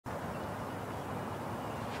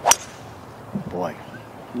Boy,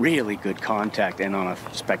 really good contact and on a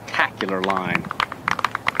spectacular line.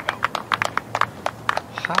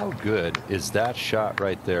 How good is that shot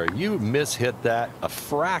right there? You mishit that a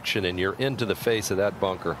fraction and you're into the face of that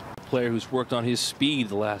bunker. Player who's worked on his speed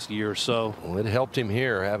the last year or so. Well, it helped him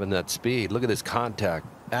here having that speed. Look at this contact.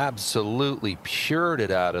 Absolutely pured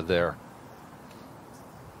it out of there.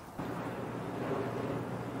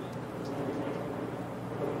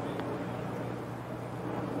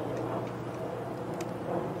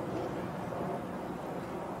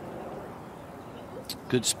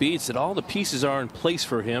 Good speed, said all the pieces are in place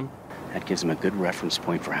for him. That gives him a good reference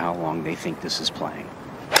point for how long they think this is playing.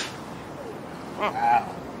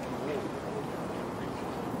 Wow.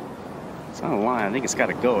 It's not a line. I think it's got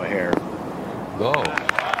to go here. Oh,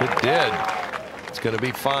 it did. It's going to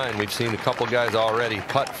be fine. We've seen a couple guys already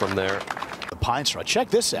putt from there. The pine straw. Check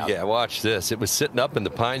this out. Yeah, watch this. It was sitting up in the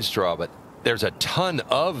pine straw, but there's a ton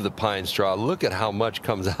of the pine straw. Look at how much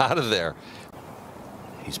comes out of there.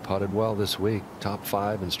 He's putted well this week. Top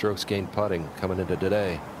 5 in strokes gained putting coming into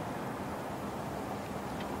today.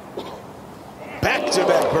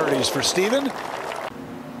 Back-to-back birdies for Stephen.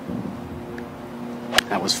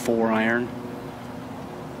 That was 4 iron.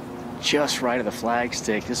 Just right of the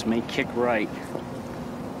flagstick. This may kick right.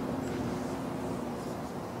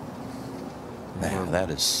 Man,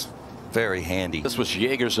 that is very handy. This was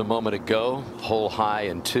Jaeger's a moment ago. Hole high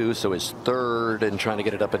in 2, so his third and trying to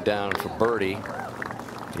get it up and down for birdie.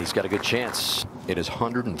 He's got a good chance in his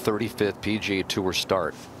 135th PGA Tour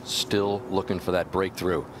start. Still looking for that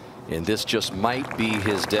breakthrough. And this just might be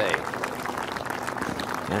his day.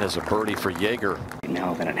 That is a birdie for Jaeger.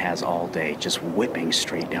 Now than it has all day, just whipping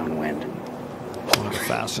straight downwind. One of the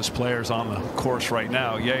fastest players on the course right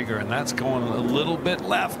now, Jaeger, and that's going a little bit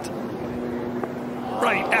left.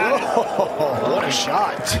 Right at it. Oh, what a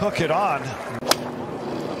shot. Took it on.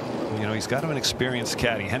 You know, he's got an experienced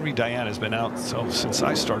caddy. Henry Diane has been out since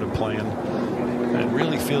I started playing. And it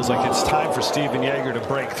really feels like it's time for Stephan Jaeger to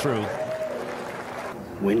break through.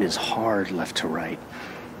 Wind is hard left to right.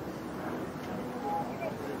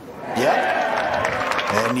 Yep.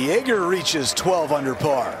 And Jaeger reaches 12 under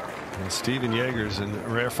par. And Stephan Jaeger's in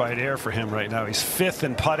rarefied air for him right now. He's 5th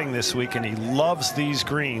in putting this week, and he loves these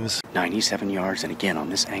greens. 97 yards, and again on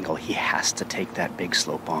this angle he has to take that big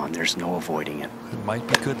slope on. There's no avoiding it. It might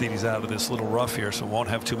be good that he's out of this little rough here, so won't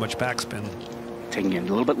have too much backspin. Taking it a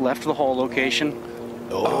little bit left of the hole location.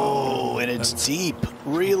 Oh, and it's deep,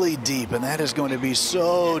 really deep, and that is going to be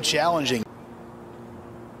so challenging.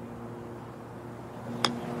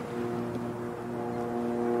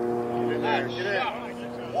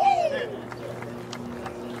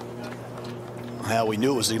 Well, we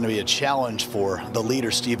knew it was going to be a challenge for the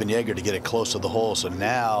leader, Stephan Jaeger, to get it close to the hole. So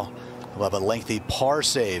now we'll have a lengthy par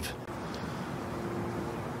save.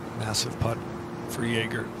 Massive putt for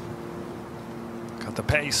Jaeger. Got the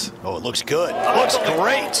pace. Oh, it looks good. Looks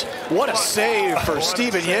great. What a save for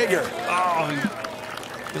Stephan Jaeger.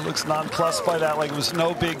 Oh, he looks nonplussed by that, like it was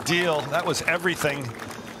no big deal. That was everything.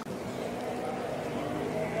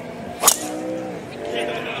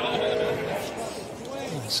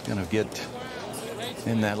 It's going to get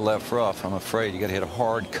in that left rough. I'm afraid you got to hit a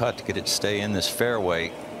hard cut to get it to stay in this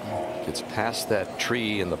fairway. Gets past that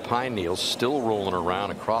tree and the pine needles, still rolling around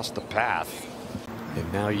across the path.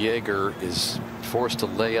 And now Jaeger is forced to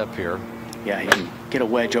lay up here. Yeah, he can get a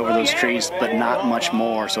wedge over those trees, but not much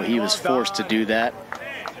more, so he was forced to do that.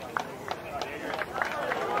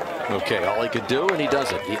 Okay, all he could do, and he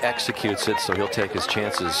does it. He executes it, so he'll take his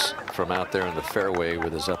chances from out there in the fairway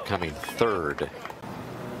with his upcoming third.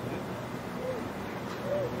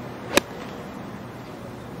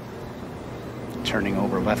 Turning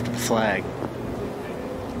over left of the flag.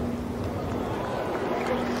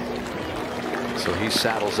 So he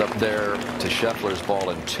saddles up there to Scheffler's ball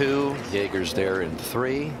in 2. Jaeger's there in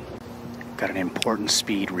 3. Got an important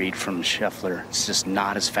speed read from Scheffler. It's just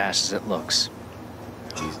not as fast as it looks.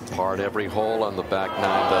 He's parred every hole on the back 9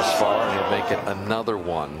 thus far, and he'll make it another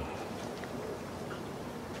one.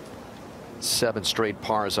 7 straight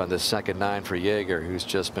pars on this second 9 for Jaeger, who's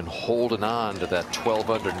just been holding on to that 12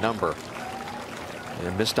 under number. And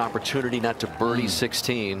a missed opportunity not to birdie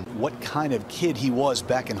 16. What kind of kid he was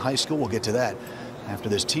back in high school. We'll get to that after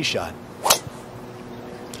this tee shot.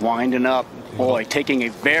 Winding up. Boy, taking a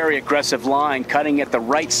very aggressive line, cutting at the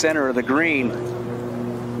right center of the green.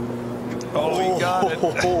 Oh, he got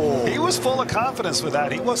it. He was full of confidence with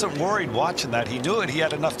that. He wasn't worried watching that. He knew it. He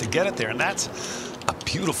had enough to get it there, and that's a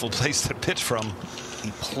beautiful place to pitch from. He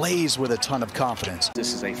plays with a ton of confidence.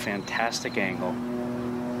 This is a fantastic angle.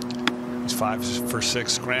 He's 5 for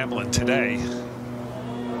 6 scrambling today.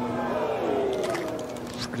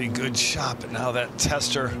 pretty good shot, but now that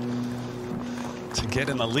tester to get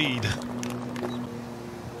in the lead.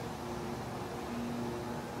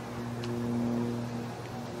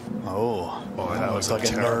 Oh, boy, that was like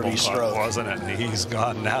a nervy putt, stroke, wasn't it? And he's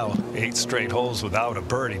gone now. 8 straight holes without a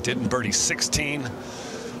birdie. Didn't birdie 16. That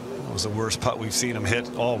was the worst putt we've seen him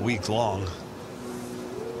hit all week long.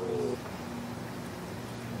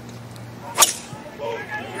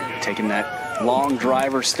 Taking that long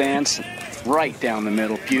driver stance right down the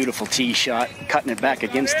middle. Beautiful tee shot, cutting it back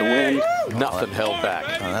against the wind. Nothing held back.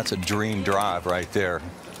 Oh, that's a dream drive right there.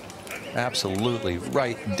 Absolutely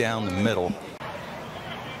right down the middle.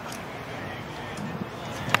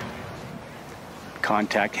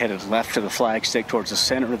 Contact headed left to the flagstick towards the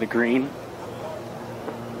center of the green.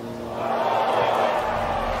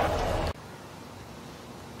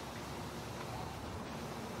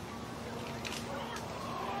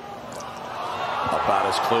 About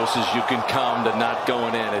as close as you can come to not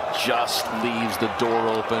going in. It just leaves the door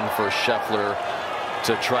open for Scheffler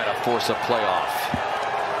to try to force a playoff.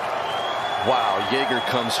 Wow, Jaeger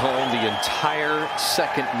comes home the entire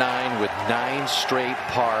second 9 with 9 straight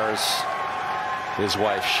pars. His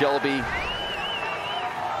wife Shelby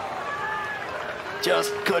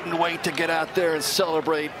just couldn't wait to get out there and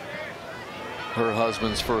celebrate her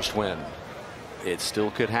husband's first win. It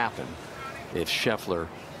still could happen if Scheffler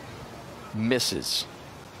misses.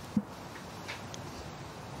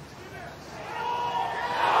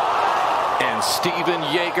 And Stephan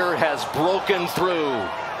Jaeger has broken through.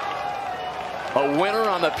 A winner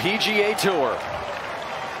on the PGA Tour.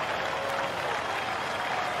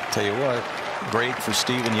 Tell you what, great for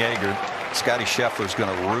Stephan Jaeger. Scottie Scheffler's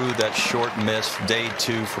going to rue that short miss day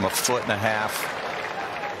 2 from 1.5 feet.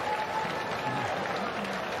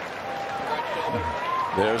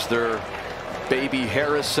 There's their baby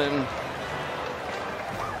Harrison.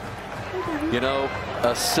 You know,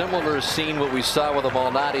 a similar scene what we saw with the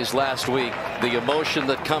Malnatis last week. The emotion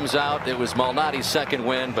that comes out, it was Malnati's second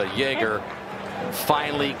win, but Jaeger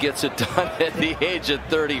finally gets it done at the age of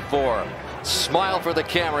 34. Smile for the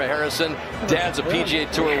camera, Harrison. Dad's a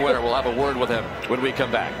PGA Tour winner. We'll have a word with him when we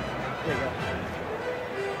come back.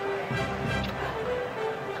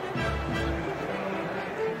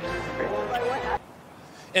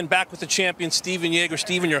 And back with the champion, Stephan Jaeger.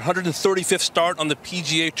 Stephan, your 135th start on the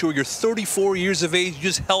PGA Tour. You're 34 years of age. You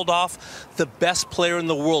just held off the best player in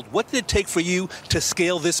the world. What did it take for you to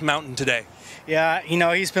scale this mountain today? Yeah, you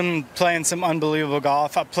know, he's been playing some unbelievable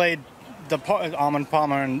golf. I played the Arnold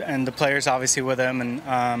Palmer and the players obviously with him,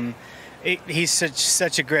 and he's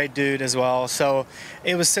such a great dude as well. So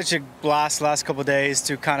it was such a blast the last couple of days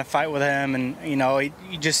to kind of fight with him, and you know, you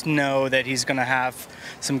just know that he's going to have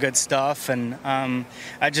some good stuff, and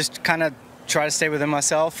I just kind of try to stay within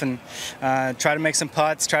myself and try to make some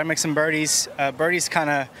putts, try to make some birdies. Birdies kind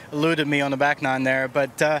of eluded me on the back 9 there,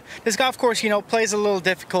 but this golf course, you know, plays a little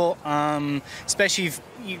difficult, especially if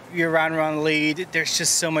you're riding around the lead. There's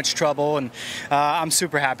just so much trouble, and I'm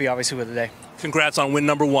super happy, obviously, with the day. Congrats on win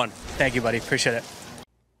number 1. Thank you, buddy. Appreciate it.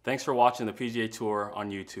 Thanks for watching the PGA Tour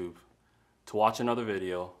on YouTube. To watch another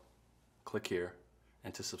video, click here,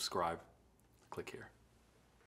 and to subscribe, click here.